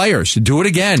good players, do it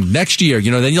again next year.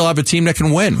 Then you'll have a team that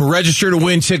can win. Register to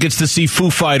win tickets to see Foo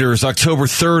Fighters October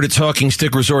 3rd at Talking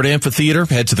Stick Resort Amphitheater.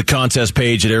 Head to the contest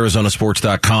page at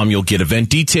arizonasports.com. You'll get event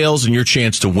details and your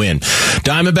chance to win.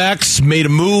 Diamondbacks made a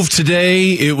move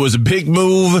today. It was a big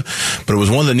move, but it was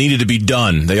one that needed to be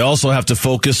done. They also have to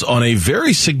focus on a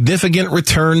very significant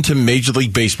return to Major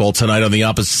League Baseball tonight on the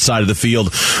opposite side of the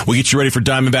field. We'll get you ready for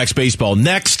Diamondbacks baseball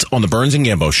next on the Burns and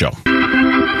Gambo Show.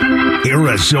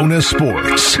 Arizona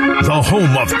Sports, the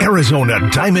home of Arizona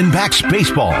Diamondbacks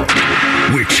baseball.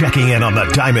 We're checking in on the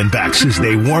Diamondbacks as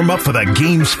they warm up for the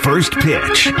game's first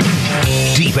pitch.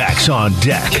 D-backs on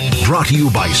deck, brought to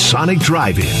you by Sonic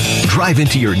Drive-In. Drive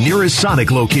into your nearest Sonic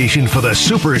location for the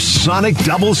Super Sonic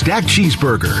Double Stack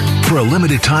Cheeseburger. For a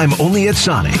limited time only at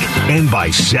Sonic. And by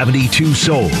 72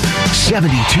 Sold.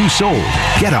 72 Sold.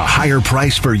 Get a higher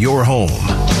price for your home.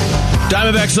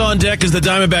 Diamondbacks on deck as the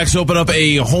Diamondbacks open up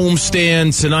a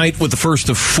homestand tonight with the first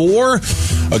of 4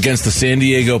 against the San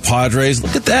Diego Padres.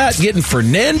 Look at that, getting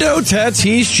Fernando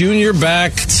Tatis Jr.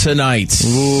 back tonight.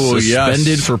 Ooh,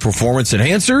 suspended for performance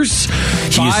enhancers.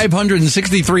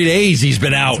 563 days he's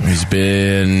been out. He's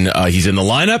in the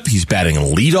lineup. He's batting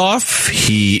leadoff.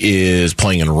 He is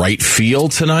playing in right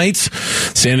field tonight.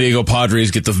 San Diego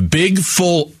Padres get the big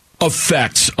full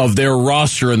effects of their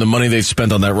roster and the money they've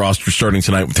spent on that roster starting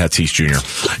tonight with Tatis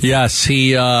Jr. Yes,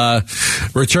 he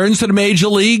returns to the major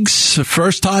leagues.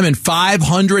 First time in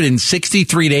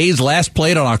 563 days. Last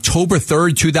played on October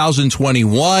 3rd,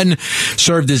 2021.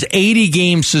 Served his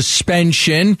 80-game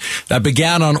suspension that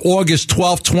began on August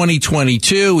 12th,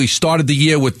 2022. He started the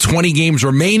year with 20 games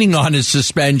remaining on his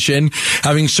suspension,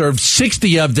 having served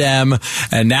 60 of them,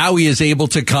 and now he is able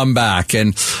to come back.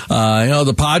 And,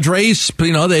 the Padres,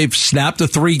 they've snapped a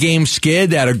 3-game skid.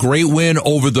 They had a great win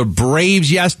over the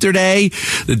Braves yesterday.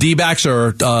 The D-backs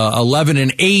are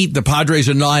 11-8. The Padres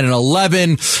are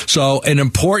 9-11. So an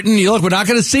important look. We're not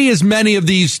going to see as many of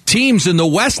these teams in the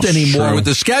West anymore with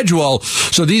the schedule.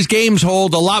 So these games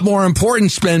hold a lot more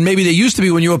importance than maybe they used to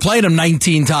be when you were playing them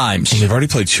 19 times. And they've already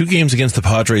played 2 games against the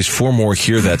Padres, 4 more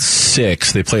here. That's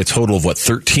 6. They play a total of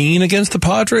 13 against the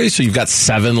Padres. So you've got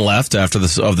 7 left of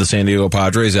the San Diego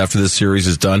Padres after this series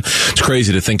is done. It's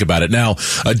crazy to think about it. Now,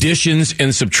 additions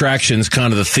and subtractions,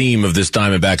 kind of the theme of this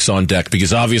Diamondbacks on deck,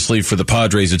 because obviously for the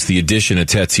Padres, it's the addition of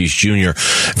Tatis Jr.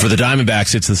 For the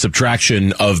Diamondbacks, it's the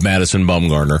subtraction of Madison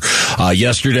Bumgarner.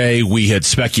 Yesterday, we had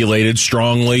speculated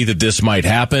strongly that this might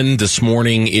happen. This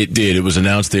morning, it did. It was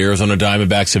announced the Arizona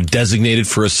Diamondbacks have designated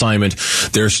for assignment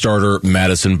their starter,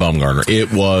 Madison Bumgarner.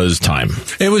 It was time.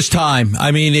 It was time. I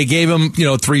mean, they gave him,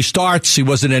 3 starts. He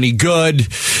wasn't any good,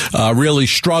 really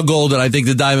struggled, and I think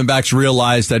the Diamondbacks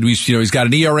realized that he's got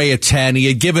an ERA of 10. He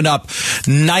had given up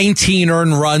 19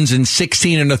 earned runs in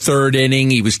 16 in the third inning.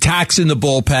 He was taxing the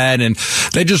bullpen, and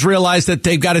they just realized that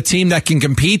they've got a team that can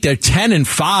compete. They're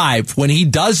 10-5 when he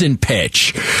doesn't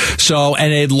pitch. So,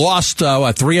 and they'd lost 3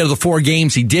 out of the 4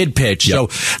 games he did pitch.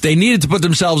 Yep. So they needed to put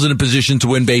themselves in a position to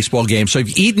win baseball games. So if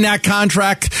you've eaten that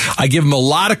contract, I give him a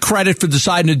lot of credit for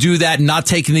deciding to do that and not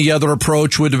taking the other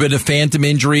approach. Would have been a phantom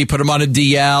injury, put him on a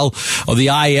DL or the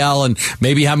IL, and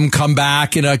maybe have him come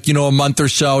back in a month or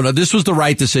so. No, this was the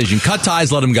right decision. Cut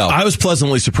ties, let him go. I was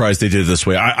pleasantly surprised they did it this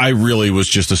way. I really was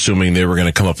just assuming they were going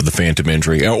to come up with a phantom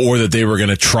injury, or that they were going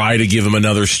to try to give him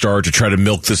another start to try to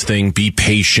milk this thing, be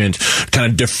patient,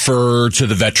 kind of defer to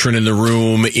the veteran in the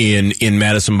room in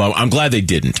Madison Bumgarner. I'm glad they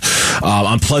didn't.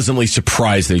 I'm pleasantly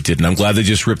surprised they didn't. I'm glad they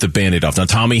just ripped the Band-Aid off. Now,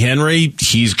 Tommy Henry,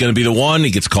 he's going to be the one.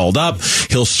 He gets called up.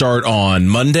 He'll start on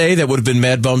Monday. That would have been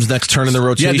Mad Bum's next turn in the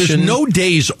rotation. Yeah, there's no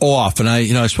days off. And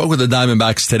I spoke with the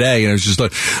Diamondbacks today, and I was just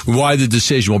like, why the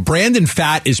decision? Well, Brandon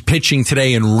Pfaadt is pitching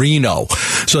today in Reno.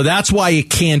 So that's why it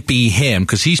can't be him,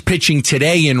 because he's pitching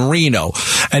today in Reno.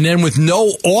 And then with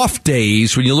no off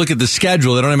days, when you look at the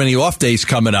schedule, they don't have any off days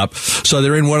coming up. So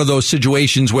they're in one of those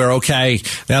situations where, okay,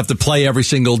 they have to play every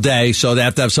single day, so they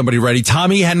have to have somebody ready.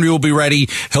 Tommy Henry will be ready.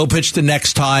 He'll pitch the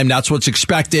next time. That's what's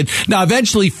expected. Now,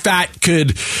 eventually, Pfaadt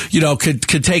could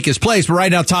take his place, but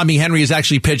right now, Tommy Henry has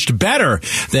actually pitched better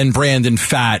than Brandon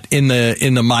Pfaadt in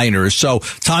the minors. So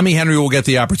Tommy Henry will get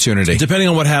the opportunity. Depending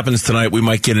on what happens tonight, we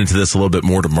might get into this a little bit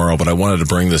more tomorrow, but I wanted to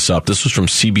bring this up. This was from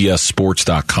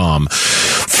CBSSports.com.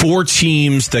 4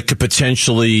 teams that could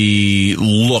potentially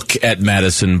look at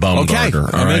Madison Bumgarner.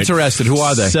 Okay, I'm interested. Who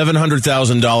are they?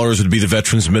 $700,000 would be the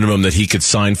veteran's minimum that he could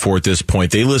sign for at this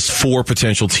point. They list 4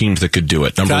 potential teams that could do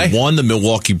it. Number 1, the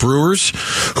Milwaukee Brewers,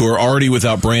 who are already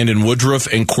without Brandon Woodruff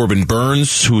and Corbin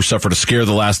Burns, who suffered a scare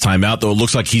the last time out, though it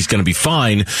looks like he's going to be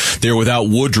fine. They're without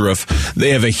Woodruff.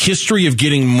 They have a history of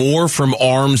getting more from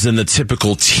arms than the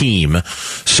typical team,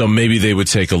 so maybe they would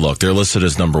take a look. They're listed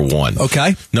as number 1.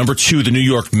 Okay. Number 2, the New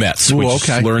York Mets, which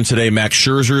learned today Max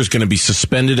Scherzer is going to be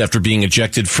suspended after being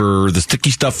ejected for the sticky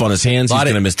stuff on his hands. He's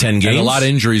going to miss 10 games. And a lot of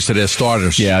injuries to their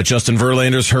starters. Yeah, Justin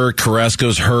Verlander's hurt,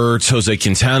 Carrasco's hurt, Jose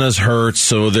Quintana's hurt,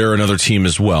 so they're another team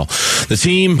as well. The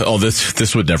team,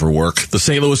 this would never work. The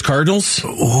St. Louis Cardinals,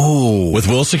 with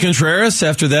Wilson Contreras.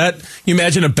 After that, you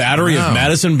imagine a battery of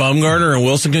Madison Bumgarner and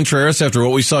Wilson Contreras after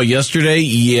what we saw yesterday?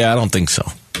 Yeah, I don't think so.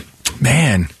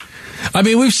 Man. I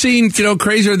mean, we've seen,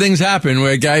 crazier things happen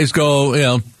where guys go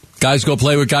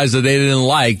play with guys that they didn't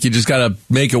like. You just got to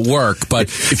make it work. But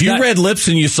if you read lips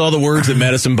and you saw the words that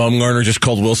Madison Bumgarner just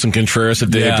called Wilson Contreras a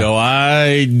day ago,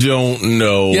 I don't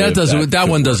know. Yeah, that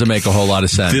one doesn't make a whole lot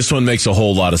of sense. This one makes a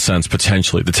whole lot of sense,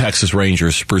 potentially. The Texas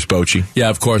Rangers, Bruce Bochy. Yeah,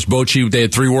 of course. Bochy, they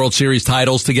had 3 World Series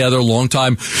titles together,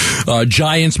 longtime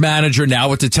Giants manager, now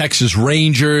with the Texas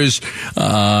Rangers.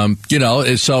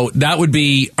 So that would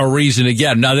be a reason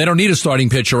again. Now, they don't need a starting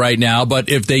pitcher right now, but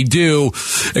if they do,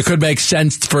 it could make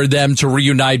sense for them to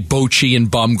reunite Bochy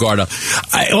and Bumgarner.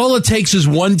 All it takes is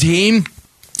one team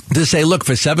to say, look,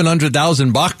 for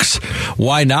 $700,000,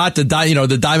 why not? The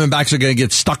Diamondbacks are going to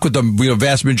get stuck with the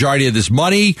vast majority of this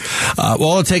money.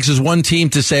 All it takes is one team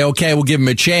to say, okay, we'll give him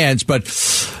a chance. But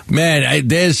man,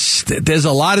 there's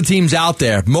a lot of teams out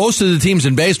there. Most of the teams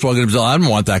in baseball are going to be like, I don't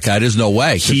want that guy. There's no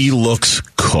way. He looks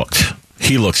cooked.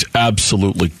 He looks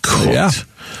absolutely cooked. Yeah.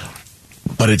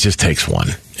 But it just takes one.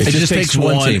 It just takes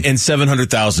one team. And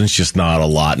 $700,000 is just not a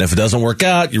lot. And if it doesn't work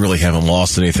out, you really haven't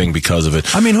lost anything because of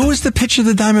it. I mean, who was the pitcher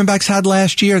the Diamondbacks had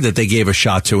last year that they gave a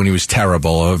shot to and he was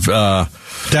terrible?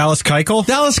 Dallas Keuchel?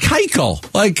 Dallas Keuchel.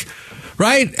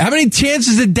 Right? How many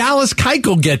chances did Dallas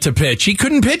Keuchel get to pitch? He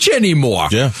couldn't pitch anymore.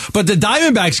 Yeah. But the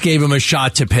Diamondbacks gave him a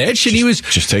shot to pitch, and he was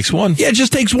just takes one. Yeah, it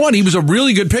just takes one. He was a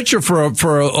really good pitcher for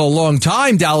a long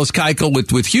time, Dallas Keuchel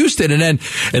with Houston, and then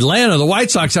Atlanta, the White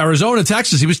Sox, Arizona,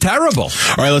 Texas. He was terrible.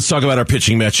 All right, let's talk about our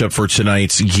pitching matchup for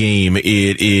tonight's game.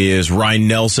 It is Ryan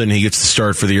Nelson. He gets the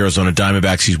start for the Arizona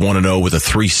Diamondbacks. He's 1-0 with a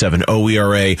 3.70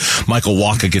 ERA. Michael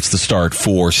Wacha gets the start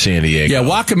for San Diego. Yeah,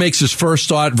 Wacha makes his first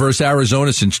start versus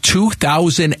Arizona since 2019.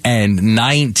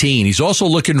 He's also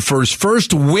looking for his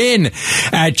first win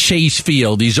at Chase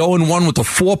Field. He's 0-1 with a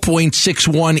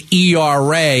 4.61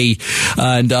 ERA,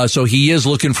 and so he is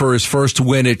looking for his first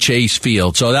win at Chase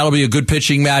Field. So that'll be a good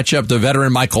pitching matchup. The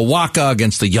veteran Michael Wacha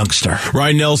against the youngster.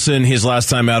 Ryan Nelson, his last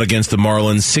time out against the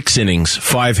Marlins, 6 innings,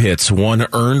 5 hits, 1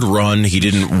 earned run. He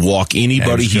didn't walk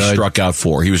anybody. He struck out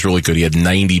 4. He was really good. He had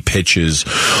 90 pitches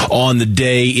on the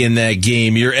day in that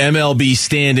game. Your MLB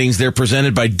standings, they're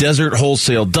presented by Desert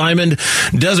Wholesale Diamond.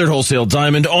 Desert Wholesale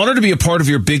Diamond, honored to be a part of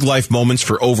your big life moments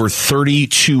for over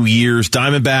 32 years.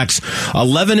 Diamondbacks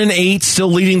 11-8, still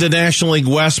leading the National League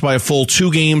West by a full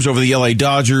 2 games over the LA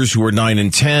Dodgers, who are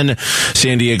 9-10.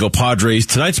 San Diego Padres,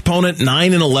 tonight's opponent,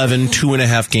 9-11,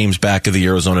 2.5 games back of the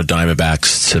Arizona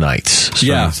Diamondbacks tonight.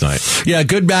 Yeah,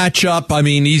 good matchup. I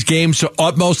mean, these games are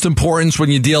utmost importance when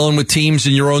you're dealing with teams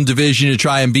in your own division to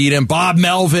try and beat them. Bob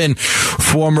Melvin,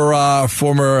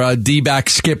 former D-back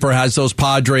skipper, has those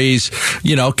Padres,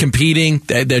 competing.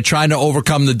 They're trying to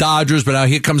overcome the Dodgers, but now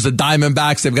here comes the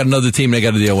Diamondbacks. They've got another team they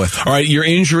got to deal with. All right, your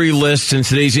injury list and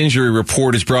today's injury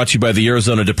report is brought to you by the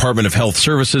Arizona Department of Health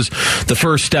Services. The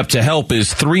first step to help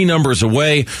is 3 numbers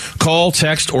away. Call,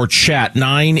 text, or chat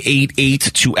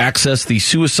 988 to access the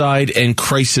Suicide and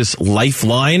Crisis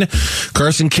Lifeline.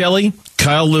 Carson Kelly,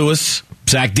 Kyle Lewis,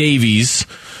 Zach Davies,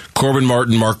 Corbin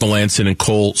Martin, Mark Melanson, and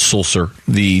Cole Sulcer,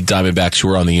 the Diamondbacks who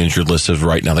are on the injured list as of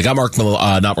right now. They got not Mark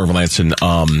Melanson,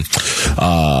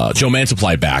 Joe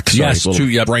Mantiply back. Sorry, yes, true.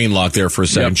 Yep. Brain lock there for a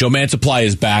second. Yep. Joe Mantiply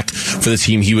is back for the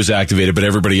team. He was activated, but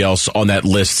everybody else on that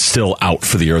list still out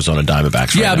for the Arizona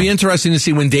Diamondbacks. Yeah, it'll be interesting to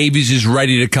see when Davies is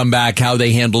ready to come back, how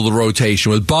they handle the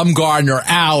rotation. With Bumgarner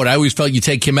out, I always felt you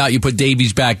take him out, you put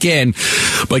Davies back in.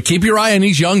 But keep your eye on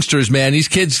these youngsters, man. These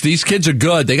kids are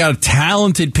good. They got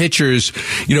talented pitchers,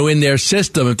 in their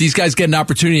system. If these guys get an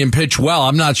opportunity and pitch well,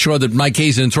 I'm not sure that Mike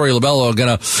Hazen and Torey Lobello are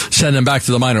going to send them back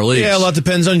to the minor leagues. Yeah, a lot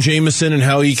depends on Jameson and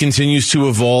how he continues to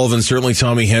evolve, and certainly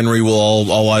Tommy Henry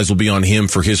all eyes will be on him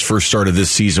for his first start of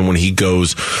this season when he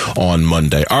goes on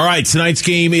Monday. All right, tonight's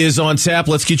game is on tap.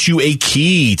 Let's get you a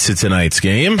key to tonight's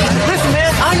game. Listen,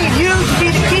 man, I need you to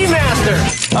be the key master.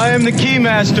 I am the key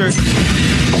master.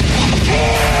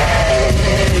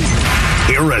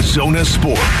 Arizona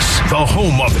Sports, the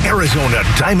home of Arizona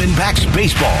Diamondbacks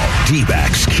baseball.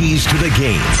 D-backs keys to the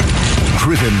game.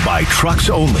 Driven by Trucks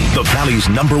Only, the Valley's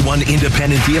 #1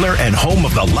 independent dealer and home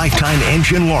of the lifetime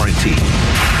engine warranty.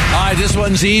 All right, this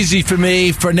one's easy for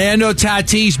me. Fernando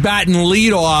Tatis batting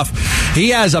leadoff.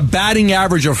 He has a batting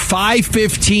average of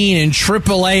 .515 in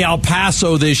AAA El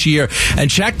Paso this year.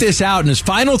 And check this out. In his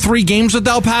final 3 games with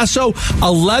El Paso,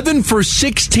 11 for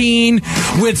 16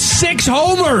 with 6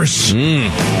 homers.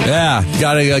 Yeah,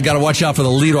 gotta watch out for the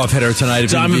leadoff hitter tonight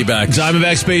if you're D-backs.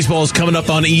 Diamondbacks baseball is coming up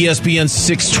on ESPN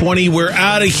 620. We're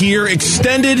out of here.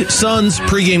 Extended Suns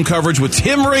pregame coverage with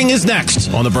Tim Ring is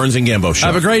next on the Burns and Gambo Show.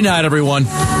 Have a great night, everyone.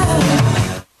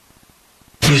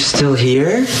 You're still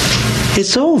here?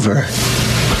 It's over.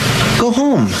 Go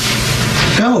home.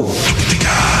 Go.